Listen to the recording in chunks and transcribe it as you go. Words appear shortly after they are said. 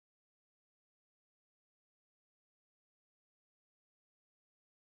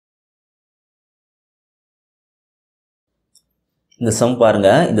இந்த சம் பாருங்க.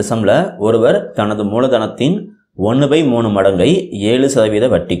 இந்த சம்ல ஒருவர் தனது மூலதனத்தின் 1/3 மடங்கை 7%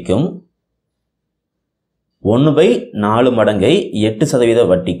 வட்டிக்கும் 1/4 மடங்கை 8%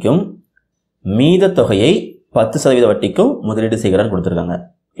 வட்டிக்கும் மீத தொகையை 10% வட்டிக்கும் முதலீடு செய்கிறான்னு கொடுத்துருக்காங்க.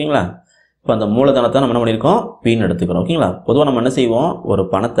 ஓகேங்களா? இப்போ அந்த மூலதனத்தை நம்ம என்ன பண்ணியிருக்கோம், பின்னு எடுத்துக்கிறோம். ஓகேங்களா? பொதுவாக நம்ம என்ன செய்வோம், ஒரு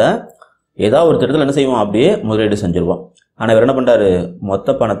பணத்தை ஏதாவது ஒரு திட்டத்தில் என்ன செய்வோம், அப்படியே முதலீடு செஞ்சுருவோம். ஆனால் இவர் என்ன பண்ணுறாரு,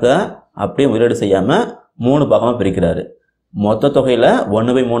 மொத்த பணத்தை அப்படியே முதலீடு செய்யாமல் 3 பாகமாக பிரிக்கிறாரு. மொத்த தொகையில்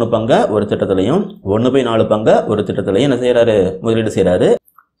 1/3 பங்கை ஒரு திட்டத்திலையும் 1/4 பங்கை ஒரு திட்டத்திலையும் என்ன செய்கிறாரு, முதலீடு செய்கிறாரு.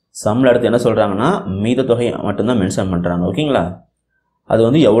 சம்மில் அடுத்து என்ன சொல்கிறாங்கன்னா மீத தொகையை மட்டும்தான் மென்ஷன் பண்ணுறாங்க. ஓகேங்களா? அது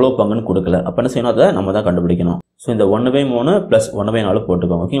வந்து எவ்வளோ பங்குன்னு கொடுக்கல. அப்போ என்ன செய்யணும், அதை நம்ம தான் கண்டுபிடிக்கணும். ஸோ இந்த 1/3 + 1/4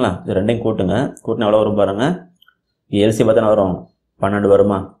 போட்டுக்கோங்க. ஓகேங்களா? இது ரெண்டையும் கூட்டுங்க. கூட்டினா எவ்வளோ வரும் பாருங்கள். எல்சி பார்த்தா வரும் 12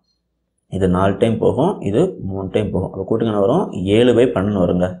 வருமா? இது 4 டைம் போகும், இது 3 டைம் போகும். அப்போ கூட்டுங்கன்னா வரும் 7/12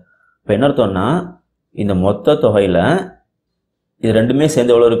 வருங்க. இப்போ என்ன அர்த்தம்னா இந்த மொத்த தொகையில் இது ரெண்டுமே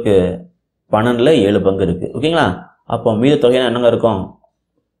சேர்ந்து எவ்வளோ இருக்குது, 12ல் 7 பங்கு இருக்குது. ஓகேங்களா? அப்போ மீத தொகையில் என்னங்க இருக்கும்,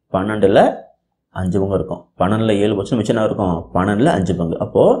 12ல் 5 பங்கு இருக்கும். 12ல் 7 போச்சு, மிச்சம் என்ன இருக்கும், 12ல் 5 பங்கு.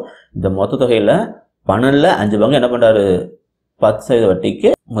 அப்போது இந்த மொத்த தொகையில் 12ல் 5 பங்கு என்ன பண்ணுறாரு, 10% வட்டிக்கு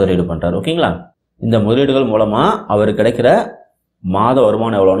முதலீடு பண்ணுறாரு. ஓகேங்களா? இந்த முதலீடுகள் மூலமாக அவருக்கு கிடைக்கிற மாத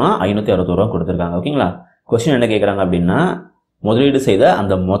வருமானம் எவ்வளோனா 560 ரூபா கொடுத்துருக்காங்க. ஓகேங்களா? கொஸ்டின் என்ன கேட்குறாங்க அப்படின்னா முதலீடு செய்த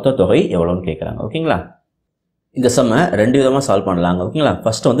அந்த மொத்த தொகை எவ்வளோன்னு கேட்குறாங்க. ஓகேங்களா? இந்த சம்மை 2 விதமாக சால்வ் பண்ணலாங்க. ஓகேங்களா?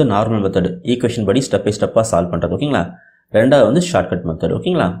 ஃபஸ்ட்டு வந்து நார்மல் மெத்தடு, ஈக்குவேஷன் படி ஸ்டெப் பை ஸ்டெப்பாக சால்வ் பண்ணுறது. ஓகேங்களா? ரெண்டாவது வந்து ஷார்ட்கட் மெத்தட்.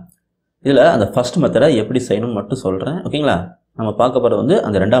 ஓகேங்களா? இதில் அந்த ஃபஸ்ட் மெத்தடை எப்படி செய்யணும்னு மட்டும் சொல்கிறேன். ஓகேங்களா? நம்ம பார்க்க போகிறது வந்து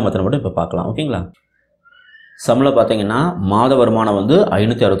அந்த 2ஆம் மெத்தட் மட்டும் இப்போ பார்க்கலாம். ஓகேங்களா? சம்மில் பார்த்தீங்கன்னா மாத வருமானம் வந்து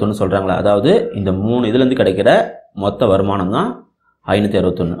 561 சொல்கிறாங்களா, அதாவது இந்த 3 இதுலேருந்து கிடைக்கிற மொத்த வருமானம் தான்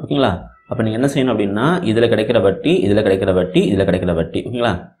 561. ஓகேங்களா? அப்போ நீங்கள் என்ன செய்யணும் அப்படின்னா இதில் கிடைக்கிற வட்டி, இதில் கிடைக்கிற வட்டி, இதில் கிடைக்கிற வட்டி.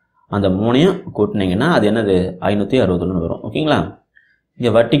 ஓகேங்களா? அந்த 3ஐயும் கூட்டினீங்கன்னா அது என்னது 561 வரும். ஓகேங்களா?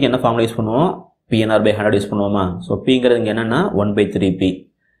 இங்கே வட்டிக்கு என்ன ஃபார்முலா யூஸ் பண்ணுவோம், PNR/100 யூஸ் பண்ணுவோமா? ஸோ Pங்கிறது இங்கே என்னென்னா 1/3P,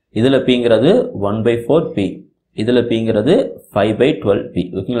 இதில் Pங்கிறது 1/4P, இதில் Pங்கிறது 5/12P.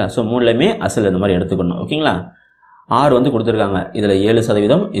 ஓகேங்களா? ஸோ 3லையுமே அசல் இந்த மாதிரி எடுத்துக்கணும். ஓகேங்களா? R வந்து கொடுத்துருக்காங்க. இதில்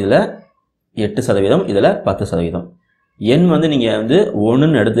 7%, இதில் 8%, இதில் 10%. எண் வந்து நீங்கள் வந்து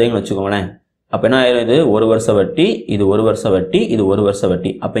 1ன்னு எடுத்தீங்கன்னு வச்சுக்கோங்களேன். அப்போ என்ன ஆயிரும், இது 1 வருஷ வட்டி, இது 1 வருஷ வட்டி, இது 1 வருஷ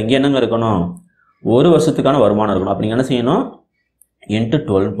வட்டி. அப்போ இங்கே என்னங்க இருக்கணும், 1 வருஷத்துக்கான வருமானம் இருக்கணும். அப்போ நீங்கள் என்ன செய்யணும், ×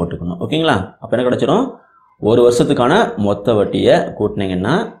 12 போட்டுக்கணும். ஓகேங்களா? அப்போ என்ன கிடச்சிரும், 1 வருஷத்துக்கான மொத்த வட்டியை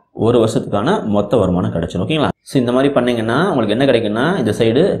கூட்டினீங்கன்னா 1 வருஷத்துக்கான மொத்த வருமானம் கிடச்சிடும். ஓகேங்களா? ஸோ இந்த மாதிரி பண்ணிங்கன்னா உங்களுக்கு என்ன கிடைக்குன்னா இந்த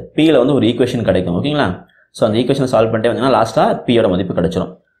சைடு Pயில் வந்து ஒரு ஈக்குவேஷன் கிடைக்கும். ஓகேங்களா? ஸோ அந்த ஈக்குவேஷனை சால்வ் பண்ணிட்டே வந்தீங்கன்னா லாஸ்ட்டாக Pயோட மதிப்பு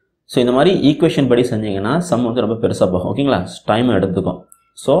கிடச்சிரும். ஸோ இந்த மாதிரி ஈக்குவேஷன் படி செஞ்சிங்கன்னா சம் வந்து ரொம்ப பெருசாக போகும். ஓகேங்களா? டைம் எடுத்துக்கும்.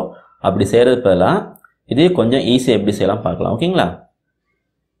 ஸோ அப்படி செய்கிறது பதிலாக இது கொஞ்சம் ஈஸியாக எப்படி செய்யலாம் பார்க்கலாம். ஓகேங்களா?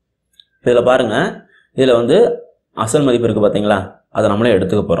 இதில் பாருங்கள், இதில் வந்து அசல் மதிப்பு இருக்குது பார்த்தீங்களா, அதை நம்மளே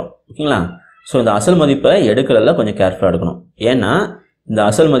எடுத்துக்க போகிறோம். ஓகேங்களா? ஸோ இந்த அசல் மதிப்பை எடுக்கிறதுல கொஞ்சம் கேர்ஃபுல்லாக எடுக்கணும். ஏன்னா இந்த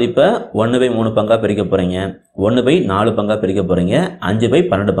அசல் மதிப்பை 1/3 பங்காக பிரிக்க போகிறீங்க, 1/4 பங்காக பிரிக்க போகிறீங்க,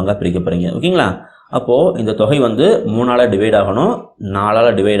 5/12 பங்காக பிரிக்க போகிறீங்க. ஓகேங்களா? அப்போது இந்த தொகை வந்து 3ஆல் டிவைட் ஆகணும், 4ஆல்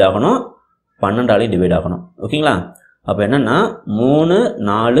டிவைட் ஆகணும், 12ஆலையும் டிவைட் ஆகணும். ஓகேங்களா? அப்போ என்னென்னா 3,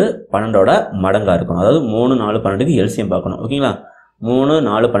 4, 12ஓட மடங்காக இருக்கணும். அதாவது 3, 4, 12க்கு எல்சியம் பார்க்கணும். ஓகேங்களா? 3,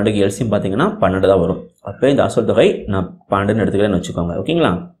 4, 12க்கு எல்சியம் பார்த்தீங்கன்னா 12 தான் வரும். அப்போ இந்த அசல் தொகை நான் 12ன்னு எடுத்துக்கிறேன்னு வச்சுக்கோங்க.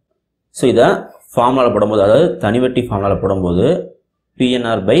 ஓகேங்களா? ஸோ இதை ஃபார்முலாவில் போடும்போது, அதாவது தனிவட்டி ஃபார்முலாவில் போடும்போது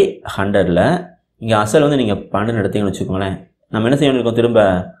PNR/100ல் இங்கே அசல் வந்து நீங்கள் 12ன்னு எடுத்தீங்கன்னு வச்சுக்கோங்களேன். நம்ம என்ன செய்ய வேண்டியிருக்கோம், திரும்ப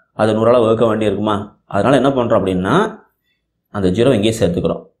அது 100ஆல் வகுக்க வேண்டி இருக்குமா? அதனால் என்ன பண்ணுறோம் அப்படின்னா அந்த 0 இங்கேயே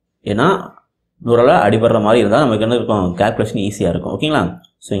சேர்த்துக்கிறோம். ஏன்னா 100ஆல் அடிபடுற மாதிரி இருந்தால் நமக்கு என்ன இருக்கும், கேல்குலேஷன் ஈஸியாக இருக்கும். ஓகேங்களா?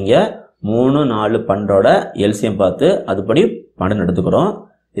 ஸோ இங்கே 3, 4, 12ஓட எல்சியம் பார்த்து அதுபடி 12 எடுத்துக்கிறோம்.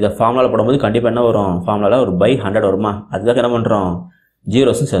 இதை ஃபார்முலாவில் போடும்போது கண்டிப்பாக என்ன வரும், ஃபார்முலாவில் ஒரு /100 வருமா? அதுக்காக என்ன பண்ணுறோம்,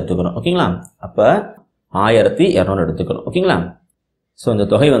 ஜீரோஸும் சேர்த்துக்கிறோம். ஓகேங்களா? அப்போ 1200 எடுத்துக்கிறோம். ஓகேங்களா? ஸோ இந்த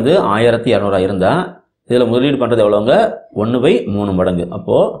தொகை வந்து 1200 இருந்தால் இதில் முதலீடு பண்ணுறது எவ்வளோங்க, 1/3 மடங்கு.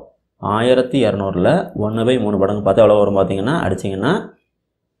 அப்போது 1200ல் 1/3 மடங்கு பார்த்தா எவ்வளோ வரும் பார்த்தீங்கன்னா அடிச்சிங்கன்னா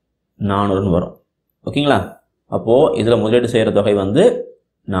 400ன்னு வரும். ஓகேங்களா? அப்போது இதில் முதலீடு செய்கிற தொகை வந்து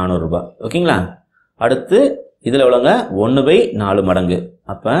 400 ரூபாய். ஓகேங்களா? அடுத்து இதில் எவ்வளோங்க, 1/4 மடங்கு.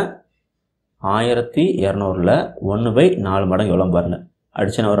 அப்போ 1200ல் 1/4 மடங்கு எவ்வளோ பாருங்கள்,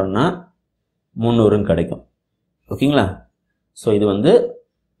 அடிச்சு என்ன வரும்னா 300ன்னு கிடைக்கும். ஓகேங்களா? ஸோ இது வந்து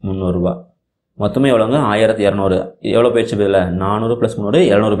 300 ரூபாய். மொத்தமே எவ்வளோங்க, 1200. எவ்வளோ போயிடுச்சு, இதில் 400 + 300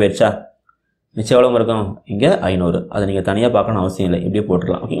 700 போயிடுச்சா? மிச்சம் எவ்வளோ இருக்கும், இங்கே 500. அதை நீங்கள் தனியாக பார்க்கணும் அவசியம் இல்லை, இப்படியே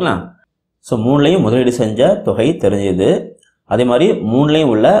போட்டுடலாம். ஓகேங்களா? ஸோ 3லையும் முதலீடு செஞ்ச தொகை தெரிஞ்சுது, அதே மாதிரி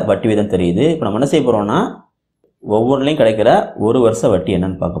 3லையும் உள்ள வட்டி வீதம் தெரியுது. இப்போ நம்ம என்ன செய்ய போகிறோம்னா ஒவ்வொன்றிலையும் கிடைக்கிற 1 வருஷ வட்டி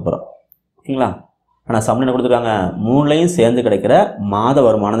என்னன்னு பார்க்க போகிறோம். ஓகேங்களா? ஆனால் சம்மில் என்ன கொடுத்துருக்காங்க, மூணுலையும் சேர்ந்து கிடைக்கிற மாத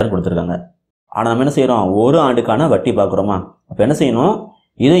வருமானம் தான் கொடுத்துருக்காங்க. ஆனால் நம்ம என்ன செய்கிறோம், ஒரு ஆண்டுக்கான வட்டி பார்க்குறோமா, அப்போ என்ன செய்யணும்,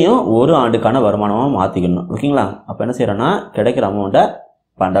 இதையும் ஒரு ஆண்டுக்கான வருமானமாக மாற்றிக்கணும். ஓகேங்களா. அப்போ என்ன செய்கிறோன்னா கிடைக்கிற அமௌண்ட்டை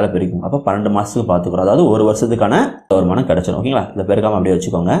 12ஆல் பிரிக்கும். அப்போ 12 மாதத்துக்கு பார்த்துக்கிறோம். அதாவது ஒரு வருஷத்துக்கான வருமானம் கிடைச்சிடும். ஓகேங்களா. இதை பெருக்காமல் அப்படியே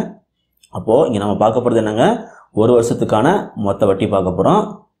வச்சுக்கோங்க. அப்போது இங்கே நம்ம பார்க்க போகிறது என்னங்க, ஒரு வருஷத்துக்கான மொத்த வட்டி பார்க்க போகிறோம்.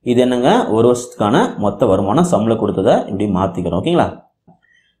 இது என்னங்க, ஒரு வருஷத்துக்கான மொத்த வருமானம் சம்மில் கொடுத்ததை இப்படி மாற்றிக்கிறோம். ஓகேங்களா.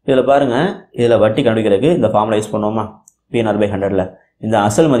 இதில் பாருங்கள், இதில் வட்டி கண்டுபிடிக்கிறதுக்கு இந்த ஃபார்முலா யூஸ் பண்ணுவோமா, P0/100ல் இந்த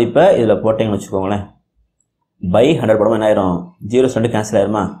அசல் மதிப்பை இதில் போட்டிங்கன்னு வச்சுக்கோங்களேன். பை 100 போடும்போது என்ன ஆயிரும், 0 கேன்சல்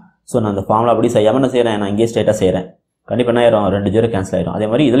ஆயிருமா. ஸோ நான் அந்த ஃபார்முலா அப்படி செய்யாமல் என்ன செய்கிறேன், நான் இங்கேயே ஸ்ட்ரைட்டாக செய்கிறேன். கண்டிப்பாக என்ன ஆயிரும், 2 0 கேன்சல் ஆயிரும். அதே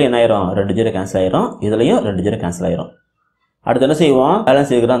மாதிரி இதில் என்ன ஆயிரும், 2 0 கேன்சல் ஆயிரும், இதுலையும் 2 0 கேன்சல் ஆயிரும். அடுத்து என்ன செய்வோம்,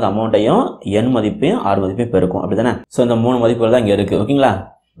 பேலன்ஸ் இருக்கிற அந்த அமௌண்ட்டையும் n மதிப்பையும் r மதிப்பையும் பெருக்கும். அப்படி தானே. ஸோ இந்த 3 மதிப்புகள் தான் இங்கே இருக்குது. ஓகேங்களா.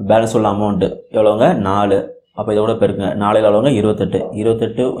 பேலன்ஸ் உள்ள அமௌண்ட்டு எவ்வளோங்க, 4. அப்போ இதோட பெருக்குங்க, 4 எவ்வளோங்க, 28.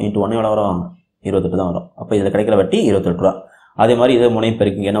 28 × 1 எவ்வளோ வரும், 28 தான் வரும். அப்போ இதில் கிடைக்கிற வட்டி 28 ரூபா. அதே மாதிரி இதே முனையும்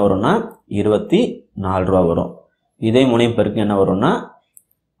பெருக்குங்க, என்ன வரும்னா 24 ரூபா வரும். இதே முனையும் பெருக்குங்க என்ன வரும்னா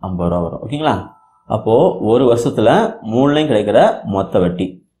 50 ரூபா வரும். ஓகேங்களா. அப்போது ஒரு வருஷத்தில் 3லையும் கிடைக்கிற மொத்த வட்டி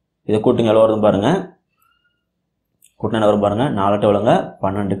இதை கூட்டுங்க, எவ்வளோ வருதுன்னு பாருங்கள். கூட்டினா என்ன வரும் பாருங்கள், 4 எவ்வளோங்க,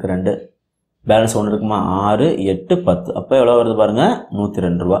 12க்கு 2. பேலன்ஸ் 1 இருக்குமா, 6 8 10. அப்போ எவ்வளோ வருது பாருங்கள்,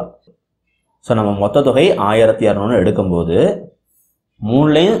 102 ரூபா. ஸோ நம்ம மொத்த தொகை 1200 எடுக்கும்போது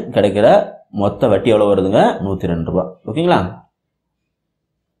 3லையும் கிடைக்கிற மொத்த வட்டி எவ்வளோ வருதுங்க, 102 ரூபா. ஓகேங்களா.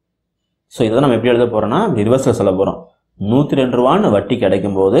 ஸோ இதை நம்ம எப்படி எழுத போகிறோன்னா, ரிவர்ஸில் சொல்ல போகிறோம். 102 ரூபான்னு வட்டி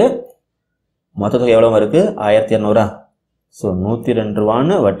கிடைக்கும்போது மொத்த தொகை எவ்வளோ இருக்குது, 1200. ஸோ 102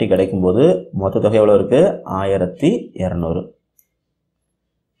 ரூபான்னு வட்டி கிடைக்கும்போது மொத்த தொகை எவ்வளோ இருக்குது, 1200.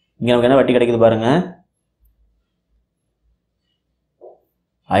 இங்கே நமக்கு என்ன வட்டி கிடைக்குது பாருங்கள்,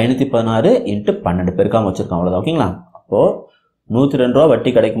 516 × 12 பெருக்காமல் வச்சுருக்கோம், அவ்வளோதான். ஓகேங்களா. அப்போது 102 ரூபா வட்டி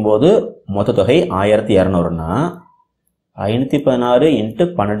கிடைக்கும்போது மொத்த தொகை 1200னா 516 ×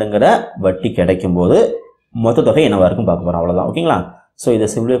 12ங்கிற வட்டி கிடைக்கும்போது மொத்த தொகை என்னவா இருக்கும் பார்க்க போகிறோம், அவ்வளோதான். ஓகேங்களா. ஸோ இதை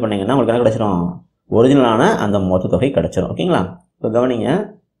சிம்பிளை பண்ணிங்கன்னா உங்களுக்கு என்ன கிடைச்சிடும், ஒரிஜினலான அந்த மொத்த தொகை கிடைச்சிடும். ஓகேங்களா. இப்போ கவனிங்க,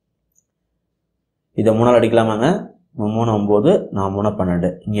 இதை 3ஆல் அடிக்கலாமாங்க, 3 9, 4 12.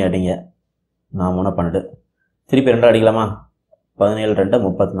 இங்கே அடிங்க, 4 12. திருப்பி 2 அடிக்கலாமா, 17 2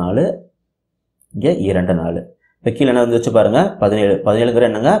 34. இங்கே 2 4. இப்போ கீழே என்ன வந்து வச்சு பாருங்கள், 17. 17ங்கிற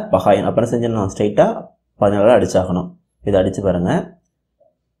என்னங்க, பகாயன். அப்போ என்ன செஞ்சிடணும், ஸ்ட்ரைட்டாக 17 அடிச்சாகணும். இதை அடித்து பாருங்கள்,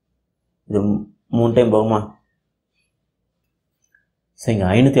 இது 3 டைம் போகுமா. ஸோ இங்கே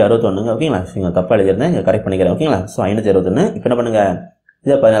 561ங்க. ஓகேங்களா. ஸோ இங்கே தப்பாக எழுதியிருந்தேன், இங்கே கரெக்ட் பண்ணிக்கிறேன். ஓகேங்களா. ஸோ 561. இப்போ என்ன பண்ணுங்கள்,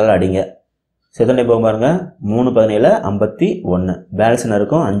 இதை 14 அடிங்க. ஸோ எத்தனை டைம் போகும் பாருங்கள், 3 17 51. பேலன்ஸ் என்ன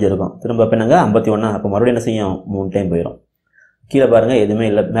இருக்கும், 5 இருக்கும். திரும்ப அப்போ என்னங்க 51. அப்போ மறுபடியும் என்ன செய்யும், 3 டைம் போயிடும். கீழே பாருங்கள் எதுவுமே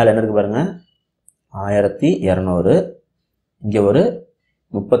இல்லை, மேலே என்ன இருக்குது பாருங்கள், 1200. இங்கே ஒரு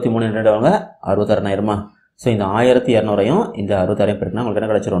 33 2 66,000. ஸோ இந்த 1200ஐயும் இந்த 66,000 பெருக்குனா உங்களுக்கு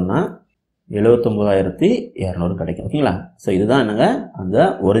என்ன கிடைச்சிரும்னா 79,200 கிடைக்கும். ஓகேங்களா. ஸோ இதுதான் என்னங்க அந்த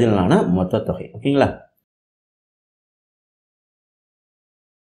ஒரிஜினலான மொத்த தொகை. ஓகேங்களா.